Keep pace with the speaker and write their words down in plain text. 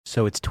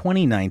So it's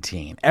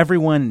 2019.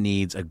 Everyone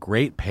needs a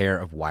great pair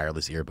of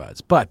wireless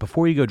earbuds. But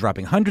before you go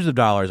dropping hundreds of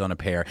dollars on a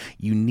pair,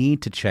 you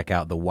need to check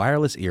out the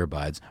wireless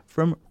earbuds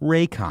from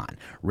Raycon.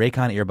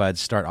 Raycon earbuds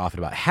start off at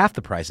about half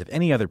the price of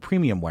any other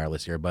premium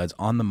wireless earbuds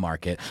on the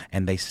market,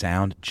 and they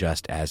sound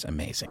just as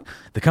amazing.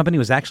 The company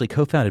was actually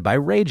co-founded by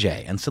Ray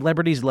J, and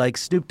celebrities like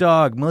Snoop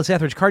Dogg, Melissa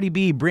Etheridge, Cardi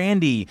B,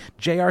 Brandy,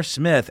 J.R.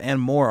 Smith, and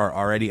more are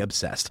already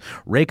obsessed.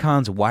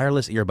 Raycon's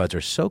wireless earbuds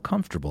are so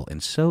comfortable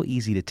and so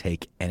easy to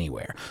take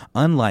anywhere.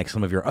 Unlike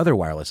some of your other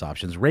wireless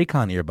options,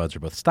 Raycon earbuds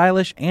are both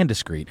stylish and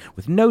discreet,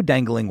 with no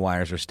dangling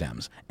wires or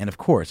stems. And of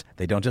course,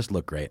 they don't just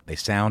look great, they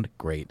sound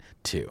great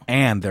too.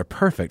 And they're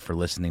perfect for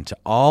listening to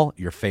all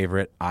your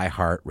favorite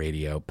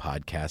iHeartRadio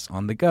podcasts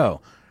on the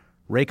go.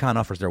 Raycon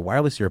offers their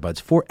wireless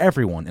earbuds for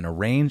everyone in a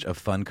range of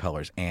fun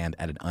colors and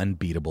at an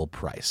unbeatable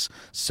price.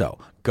 So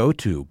go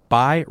to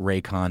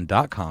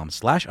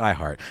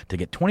buyraycon.com/iHeart to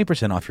get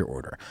 20% off your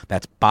order.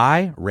 That's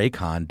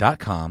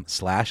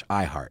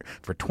buyraycon.com/iHeart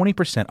for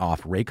 20%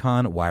 off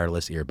Raycon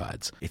wireless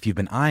earbuds. If you've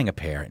been eyeing a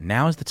pair,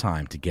 now is the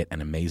time to get an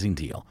amazing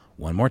deal.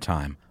 One more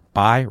time,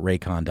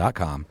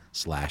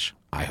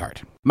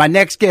 buyraycon.com/iHeart. My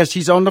next guest,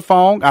 she's on the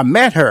phone. I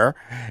met her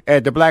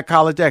at the Black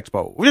College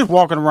Expo. We're just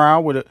walking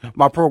around with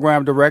my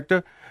program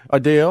director,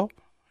 Adele,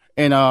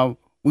 and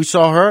we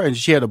saw her, and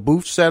she had a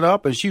booth set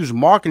up, and she was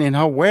marketing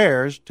her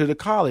wares to the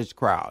college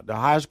crowd, the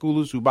high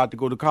schoolers who about to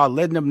go to college,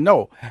 letting them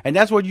know. And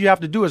that's what you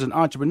have to do as an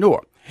entrepreneur.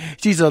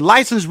 She's a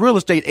licensed real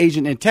estate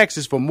agent in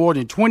Texas for more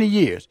than 20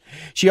 years.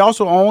 She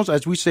also owns,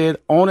 as we said,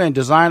 owner and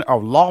designer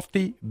of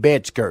Lofty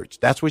Bed Skirts.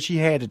 That's what she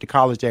had at the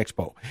College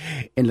Expo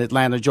in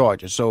Atlanta,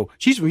 Georgia. So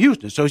she's from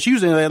Houston. So she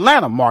was in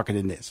Atlanta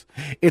marketing this.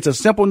 It's a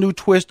simple new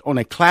twist on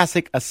a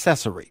classic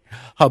accessory.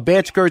 Her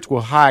bed skirts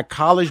will hide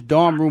college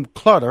dorm room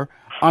clutter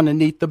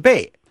underneath the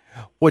bed.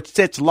 What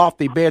sets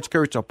Lofty Bed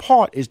Skirts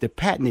apart is the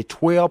patented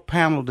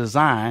 12-panel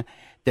design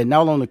that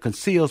not only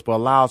conceals but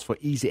allows for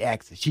easy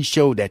access. She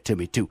showed that to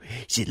me too.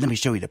 She said, "Let me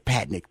show you the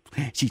patent."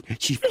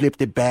 She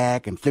flipped it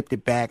back and flipped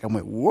it back. I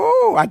went,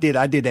 "Whoa!" I did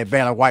that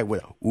Vanna White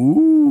with her.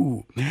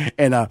 Ooh!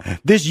 And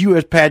this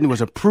U.S. patent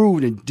was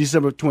approved in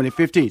December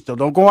 2015. So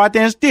don't go out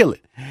there and steal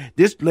it.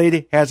 This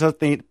lady has her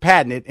thing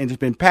patented, and it's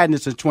been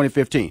patented since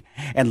 2015.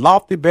 And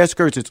Lofty Bed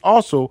Skirts is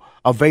also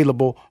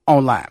available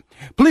online.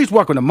 Please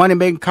welcome to Money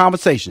Making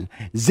Conversation,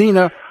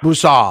 Zina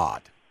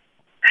Broussard.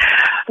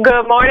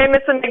 Good morning,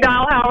 Mr.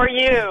 McDonald. How are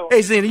you?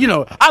 Hey, Zina, you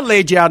know, I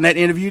laid you out in that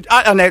interview,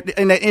 in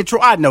that intro.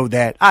 I know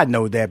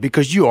that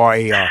because you are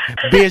a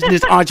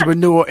business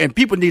entrepreneur, and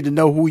people need to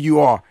know who you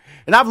are.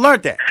 And I've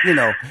learned that. You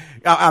know,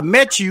 I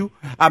met you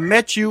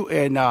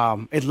in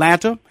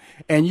Atlanta,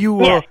 and you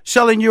were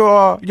selling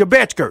your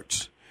bed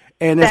skirts,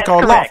 and it's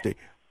called correct.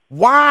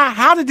 Lofty.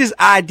 How did this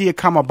idea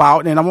come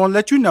about? And I want to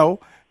let you know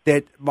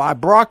that I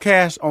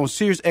broadcast on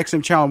Sirius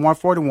XM Channel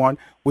 141,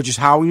 which is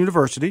Howard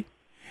University.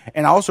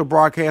 And I also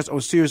broadcast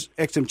on Sirius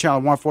XM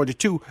Channel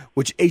 142,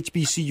 which is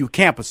HBCU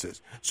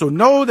campuses. So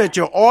know that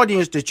your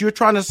audience that you're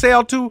trying to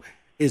sell to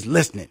is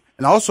listening.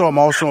 And also, I'm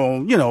also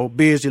on,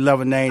 Biz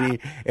 1190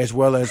 as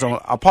well as on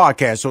a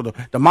podcast. So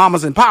the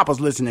mamas and papas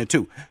listening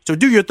too. So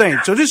do your thing.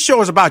 So this show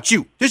is about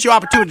you. This is your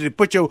opportunity to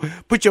put your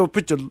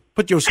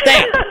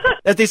stamp,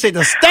 as they say,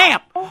 the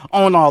stamp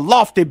on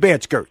Lofty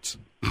Bed Skirts.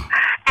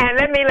 And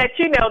let me let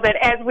you know that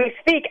as we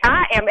speak,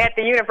 I am at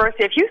the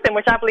University of Houston,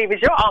 which I believe is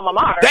your alma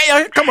mater.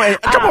 Come on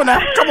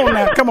now.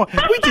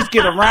 We just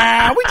get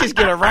around.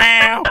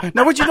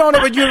 Now, what you doing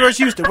over at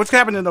University of Houston? What's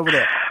happening over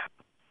there?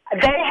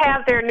 They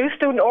have their new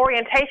student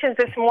orientations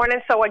this morning,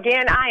 so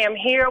again, I am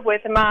here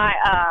with my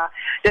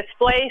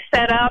display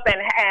set up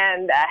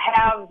and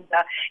have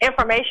the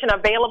information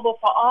available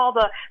for all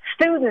the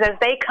students as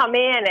they come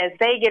in, as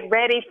they get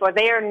ready for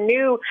their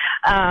new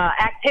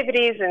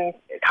activities and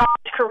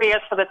college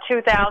careers for the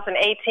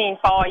 2018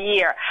 fall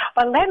year.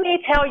 But let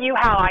me tell you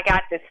how I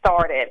got this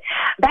started.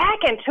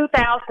 Back in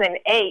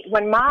 2008,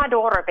 when my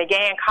daughter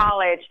began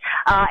college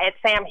at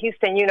Sam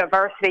Houston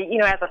University,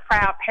 as a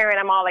proud parent,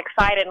 I'm all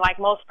excited, like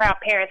most proud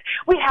parents,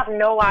 we have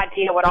no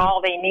idea what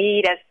all they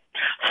need as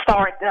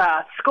start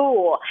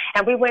school.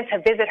 And we went to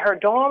visit her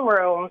dorm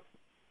room.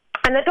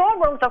 And the dorm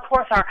rooms, of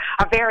course, are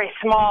very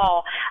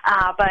small,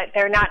 but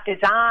they're not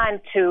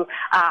designed to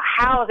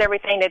house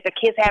everything that the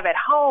kids have at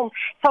home.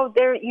 So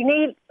you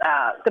need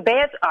the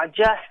beds are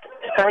just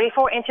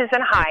 34 inches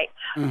in height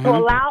to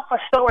allow for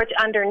storage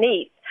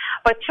underneath.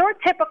 But your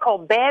typical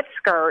bed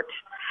skirt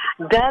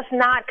does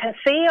not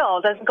conceal,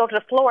 doesn't go to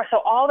the floor. So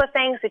all the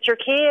things that your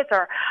kids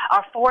are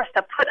forced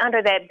to put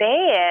under that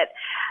bed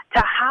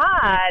to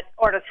hide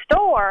or to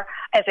store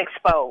is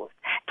exposed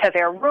to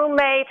their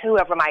roommates,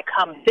 whoever might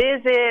come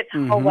visit,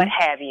 or what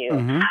have you.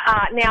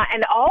 Now,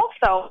 and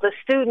also the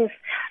students,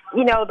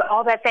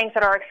 all that things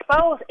that are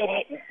exposed,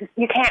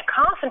 you can't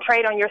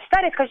concentrate on your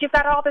studies because you've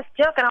got all this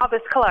junk and all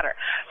this clutter.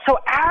 So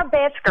our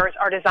bed skirts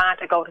are designed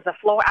to go to the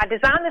floor. I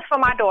designed this for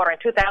my daughter in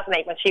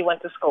 2008 when she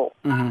went to school.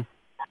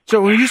 So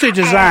when you say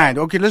design,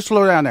 okay, let's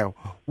slow down now.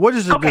 What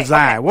is a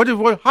design?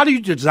 Okay. How do you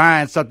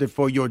design something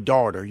for your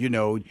daughter? Are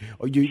you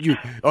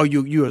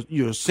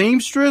a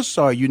seamstress,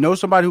 or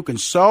somebody who can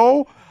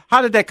sew?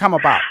 How did that come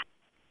about?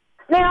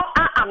 Now,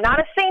 I'm not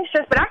a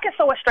seamstress, but I can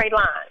sew a straight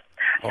line.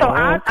 So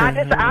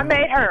I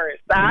made hers.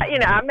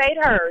 I made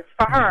hers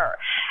for her.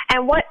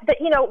 And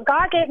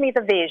God gave me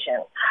the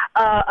vision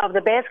of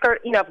the bed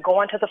skirt, of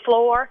going to the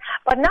floor.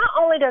 But not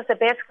only does the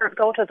bed skirt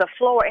go to the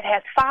floor, it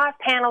has 5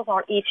 panels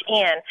on each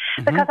end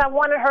because I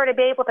wanted her to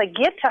be able to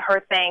get to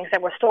her things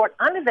that were stored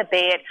under the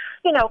bed,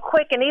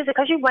 quick and easy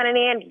because you running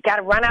in, you got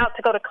to run out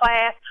to go to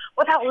class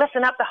without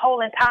lifting up the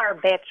whole entire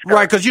bed skirt.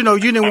 Right, because, you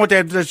didn't want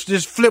that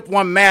just flip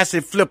one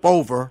massive flip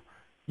over.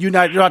 You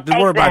don't have to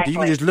worry about it. You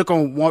can just look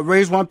on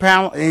raise one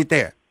panel, it ain't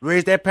there.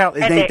 Raise that panel,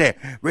 it ain't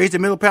there. Raise the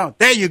middle panel,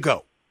 there you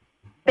go.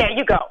 There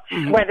you go.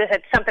 Whether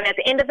it's something at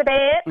the end of the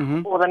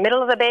bed or the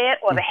middle of the bed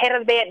or the head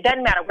of the bed,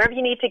 doesn't matter. Wherever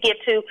you need to get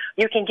to,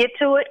 you can get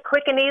to it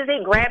quick and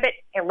easy, grab it,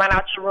 and run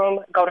out your room,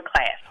 go to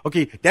class.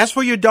 Okay, that's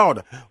for your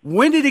daughter.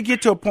 When did it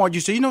get to a point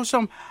you say,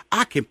 something,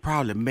 I can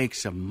probably make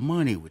some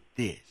money with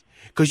this?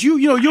 Because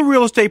you're a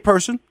real estate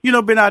person.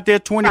 Been out there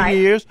 20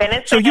 years.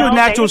 So you're a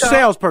natural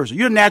salesperson.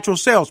 You're a natural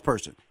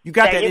salesperson. You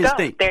got that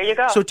instinct. There you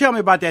go. So tell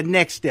me about that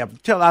next step.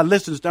 Tell our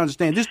listeners to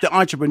understand this is the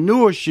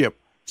entrepreneurship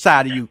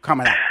side of you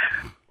coming out.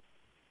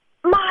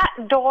 My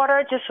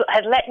daughter just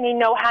had let me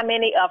know how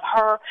many of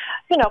her,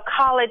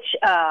 college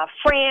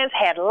friends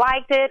had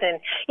liked it, and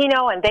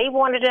and they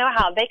wanted to know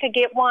how they could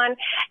get one.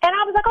 And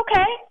I was like,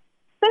 okay,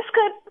 this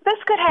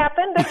could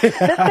happen. This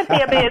could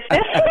be a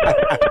business.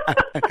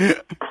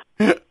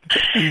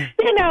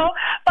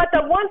 But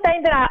the one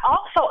thing that I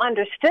also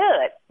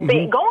understood,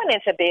 going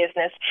into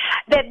business,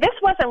 that this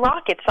wasn't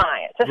rocket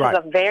science. This was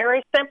a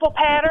very simple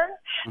pattern.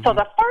 So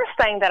the first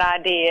thing that I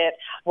did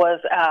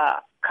was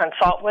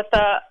consult with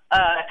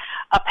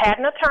a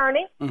patent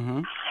attorney,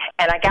 and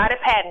I got it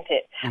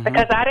patented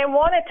because I didn't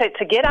want it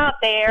to get out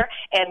there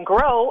and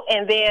grow,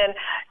 and then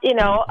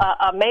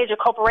a major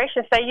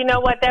corporation say, you know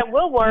what, that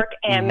will work,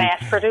 and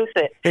mass produce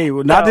it. Hey,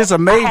 well, not just a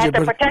major,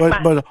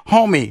 but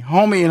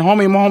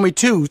homie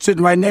too,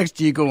 sitting right next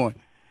to you, going,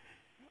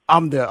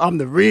 I'm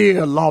the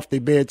real lofty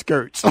bed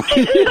skirts.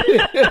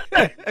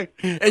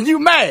 And you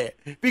mad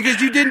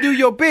because you didn't do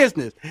your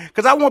business.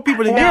 Because I want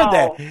people to hear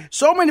that.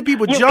 So many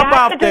people jump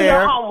out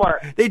there.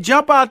 They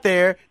jump out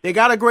there. They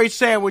got a great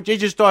sandwich. They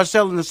just start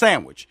selling the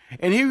sandwich.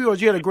 And here you go.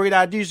 You had a great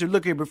idea. So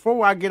look,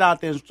 before I get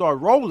out there and start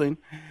rolling,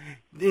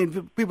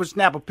 then people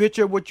snap a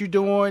picture of what you're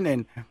doing.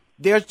 And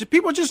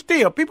people just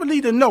steal. People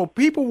need to know.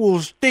 People will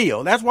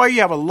steal. That's why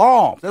you have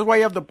alarms. That's why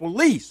you have the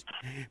police.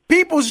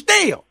 People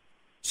steal.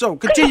 So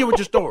continue with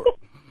your story.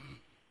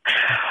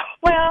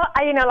 Well,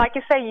 like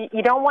you say,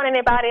 you don't want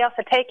anybody else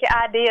to take your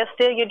idea,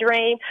 steal your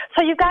dream.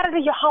 So you got to do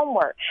your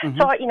homework.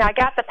 So, I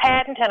got the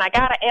patent and I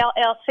got an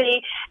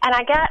LLC and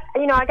I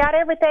got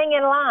everything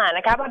in line.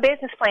 I got my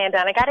business plan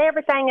done. I got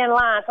everything in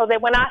line so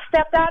that when I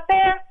stepped out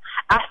there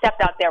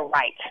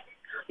right.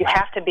 You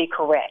have to be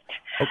correct.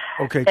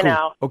 Okay,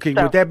 cool. Okay,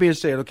 so, with that being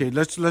said, okay,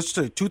 let's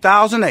say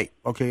 2008.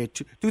 Okay,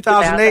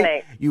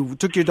 2008, you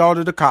took your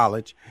daughter to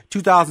college.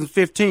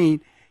 2015,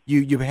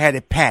 you had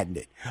it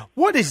patented.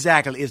 What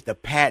exactly is the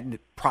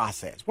patent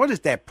process? What is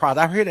that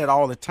process? I hear that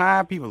all the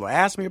time. People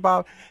ask me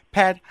about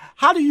patent.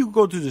 How do you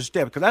go through the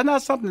steps? Because that's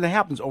not something that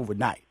happens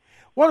overnight.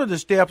 What are the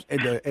steps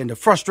and the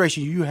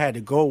frustration you had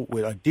to go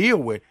with or deal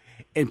with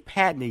in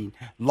patenting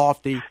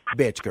lofty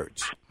bed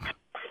skirts?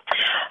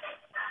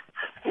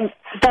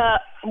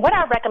 What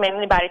I recommend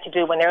anybody to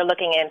do when they're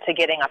looking into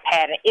getting a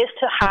patent is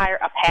to hire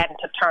a patent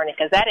attorney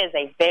because that is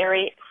a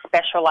very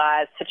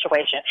specialized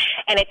situation.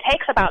 And it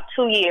takes about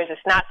 2 years. It's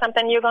not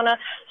something you're going to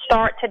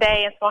start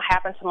today and it's going to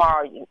happen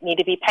tomorrow. You need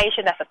to be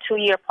patient. That's a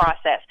 2-year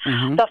process.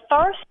 The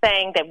first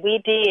thing that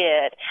we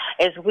did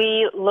is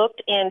we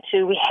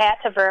had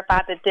to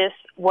verify that this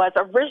was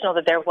original,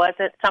 that there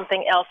wasn't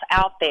something else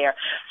out there.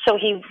 So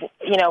he,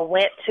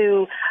 went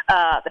to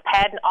the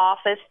patent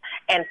office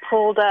and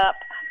pulled up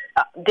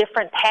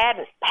different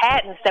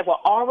patents that were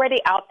already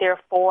out there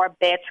for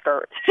bed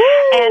skirts.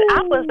 And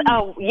I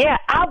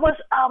was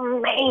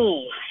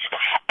amazed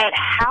at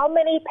how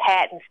many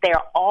patents there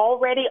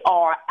already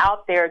are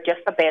out there just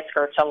for bed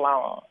skirts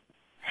alone.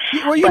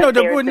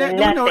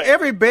 Well,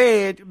 every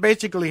bed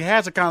basically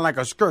has a kind of like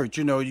a skirt.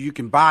 You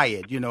can buy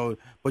it.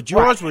 But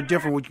yours were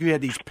different. You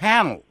had these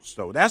panels,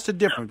 so that's the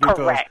difference.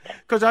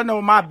 Because I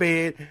know my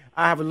bed,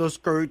 I have a little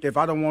skirt. If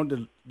I don't want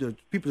the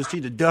people to see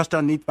the dust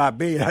underneath my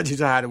bed, I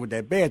just hide it with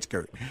that bed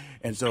skirt.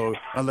 And so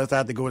unless I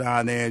have to go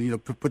down there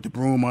and put the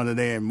broom under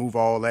there and move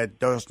all that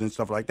dust and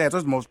stuff like that,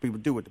 that's what most people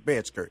do with the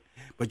bed skirt.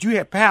 But you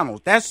had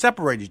panels that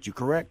separated you,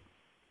 correct?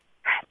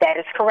 That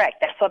is correct.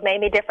 That's what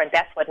made me different.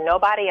 That's what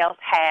nobody else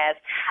has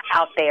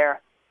out there,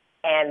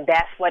 and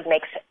that's what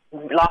makes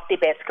lofty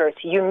bed skirts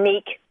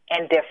unique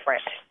and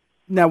different.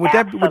 Now, with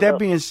that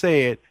being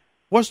said,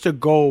 what's the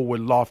goal with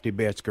lofty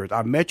bed skirts?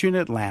 I met you in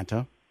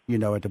Atlanta,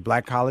 at the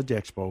Black College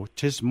Expo.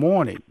 This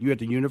morning, you at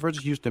the University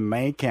of Houston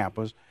main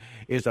campus.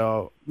 Is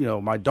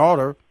my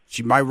daughter,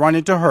 she might run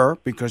into her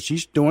because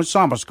she's doing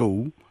summer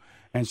school.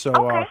 And so,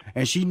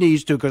 and she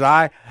needs to, because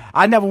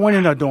I never went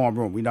in her dorm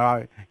room.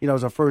 It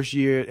was her first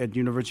year at the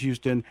University of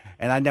Houston,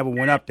 and I never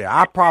went up there.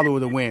 I probably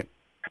would have went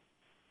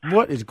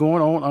what is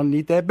going on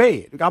underneath that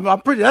bed?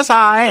 I'm pretty. That's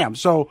how I am.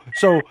 So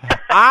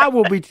I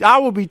will be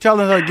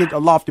telling her to get a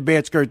lofty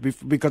bed skirt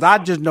because I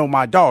just know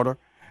my daughter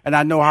and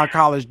I know how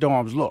college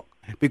dorms look,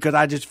 because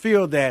I just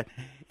feel that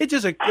it's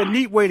just a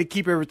neat way to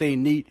keep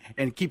everything neat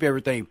and keep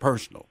everything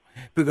personal.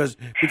 Because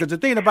the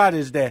thing about it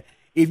is that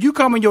if you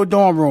come in your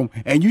dorm room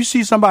and you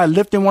see somebody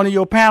lifting one of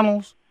your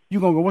panels,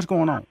 you're gonna go, "What's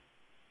going on?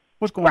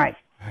 What's going on?"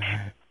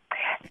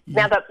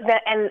 Now,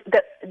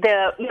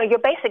 your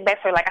basic bed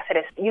skirt, like I said,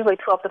 is usually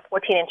 12 to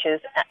 14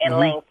 inches in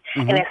length,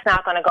 and it's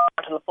not going to go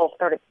on to the full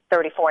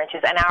 34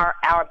 inches, and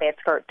our bed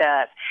skirt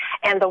does.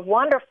 And the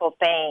wonderful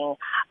thing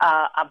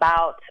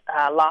about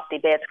lofty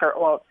bed skirt,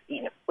 with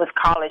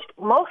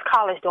most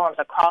college dorms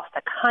across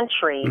the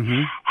country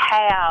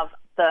have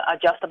the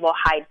adjustable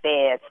height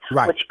beds,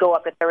 which go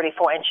up to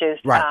 34 inches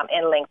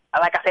in length.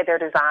 Like I said, they're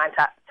designed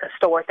to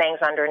store things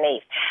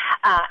underneath.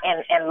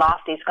 And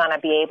Lofty's going to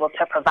be able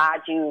to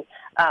provide you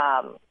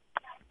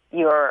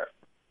your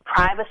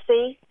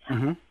privacy.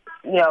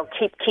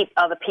 Keep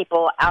other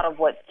people out of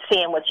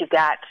seeing what you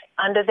got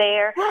under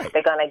there.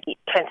 They're going to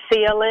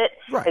conceal it.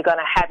 They're going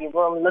to have your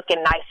room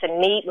looking nice and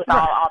neat with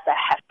all the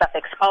stuff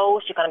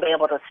exposed. You're going to be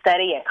able to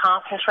study and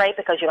concentrate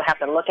because you don't have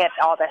to look at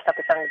all that stuff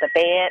that's under the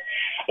bed.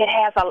 It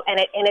has and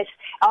it's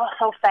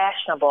also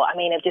fashionable. I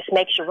mean, it just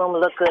makes your room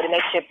look good. It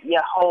makes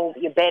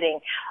your bedding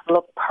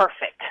look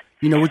perfect.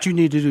 You know what you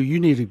need to do? You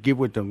need to get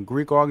with them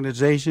Greek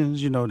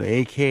organizations. The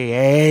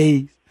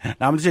AKAs.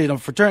 Now I'm just saying,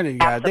 fraternity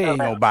guys, they ain't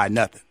gonna buy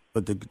nothing.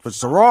 But for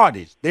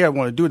sororities, they don't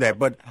want to do that.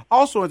 But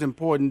also it's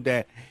important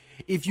that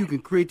if you can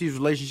create these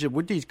relationships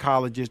with these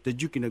colleges,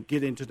 that you can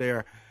get into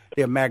their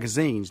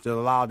magazines that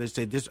allow them to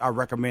say, "This, I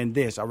recommend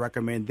this, I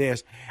recommend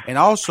this." And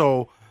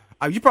also,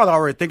 you're probably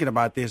already thinking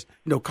about this,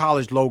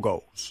 college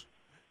logos.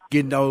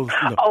 Getting those,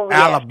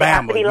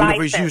 Alabama,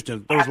 University of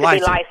Houston, those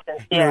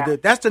licenses.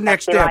 That's the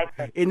next step.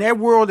 In that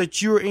world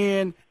that you're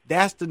in,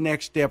 that's the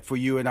next step for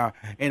you. And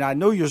I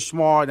know you're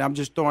smart, and I'm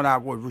just throwing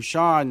out what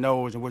Rashawn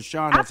knows and what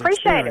Sean has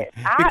experienced.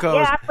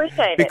 I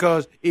appreciate it.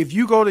 Because if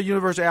you go to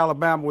University of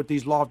Alabama with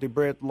these lofty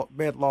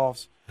bed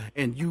lofts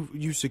and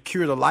you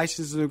secure the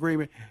licensing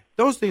agreement,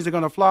 those things are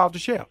going to fly off the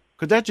shelf.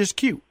 Because that's just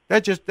cute.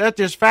 That's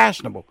just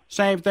fashionable.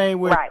 Same thing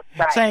with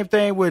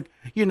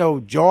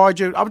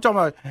Georgia. I'm talking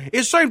about,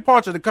 it's certain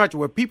parts of the country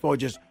where people are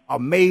just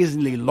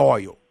amazingly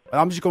loyal.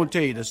 And I'm just going to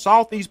tell you, the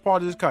southeast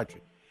part of this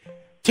country,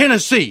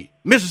 Tennessee,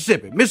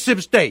 Mississippi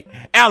State,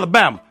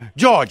 Alabama,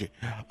 Georgia,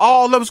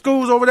 all them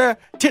schools over there,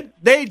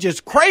 they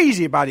just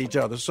crazy about each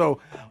other. So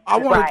I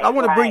want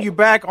to bring you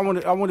back.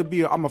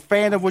 I'm a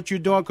fan of what you're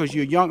doing because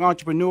you're a young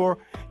entrepreneur.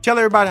 Tell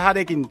everybody how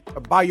they can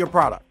buy your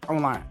product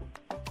online.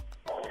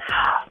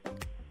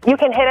 You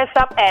can hit us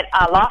up at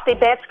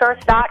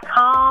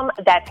loftybedsskirts.com.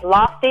 That's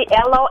lofty,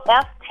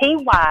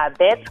 LOFTY,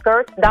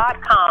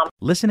 bedskirts.com.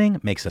 Listening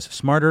makes us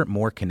smarter,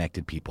 more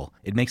connected people.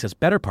 It makes us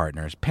better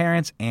partners,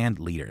 parents, and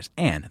leaders.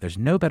 And there's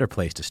no better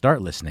place to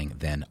start listening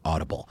than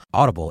Audible.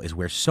 Audible is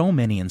where so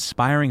many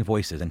inspiring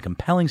voices and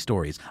compelling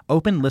stories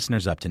open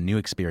listeners up to new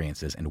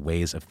experiences and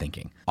ways of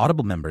thinking.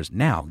 Audible members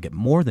now get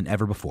more than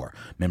ever before.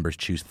 Members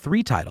choose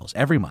 3 titles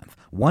every month,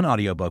 1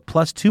 audiobook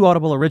plus 2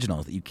 Audible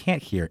originals that you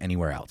can't hear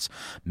anywhere else.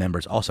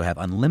 Members also have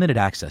unlimited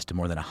access to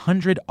more than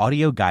 100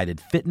 audio-guided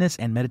fitness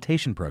and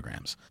meditation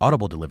programs.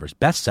 Audible delivers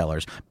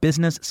bestsellers,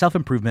 business,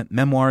 self-improvement,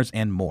 memoirs,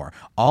 and more,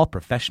 all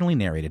professionally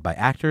narrated by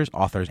actors,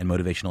 authors, and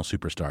motivational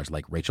superstars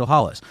like Rachel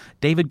Hollis,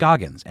 David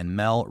Goggins, and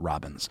Mel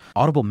Robbins.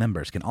 Audible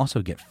members can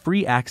also get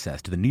free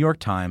access to the New York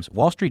Times,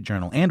 Wall Street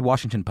Journal, and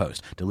Washington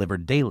Post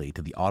delivered daily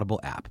to the Audible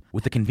app.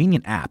 With the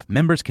convenient app,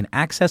 members can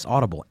access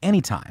Audible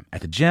anytime,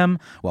 at the gym,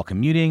 while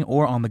commuting,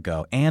 or on the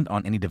go, and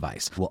on any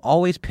device. We'll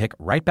always pick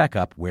right back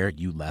up where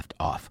you left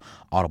off.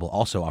 Audible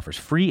also offers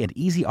free and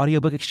easy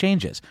audiobook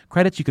exchanges,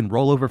 credits you can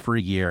roll over for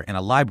a year, and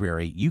a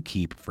library you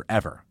keep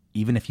forever,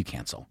 even if you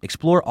cancel.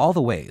 Explore all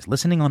the ways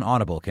listening on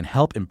Audible can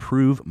help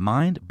improve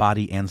mind,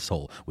 body, and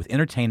soul with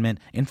entertainment,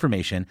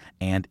 information,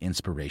 and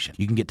inspiration.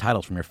 You can get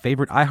titles from your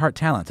favorite iHeart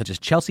talent such as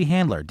Chelsea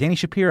Handler, Danny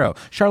Shapiro,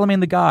 Charlemagne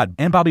the God,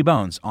 and Bobby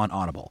Bones on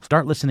Audible.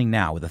 Start listening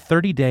now with a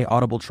 30-day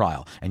Audible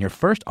trial, and your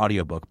first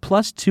audiobook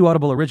plus 2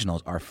 Audible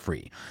originals are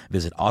free.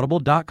 Visit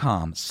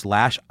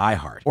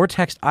audible.com/iHeart or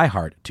text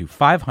iHeart to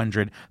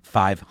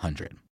 500-500.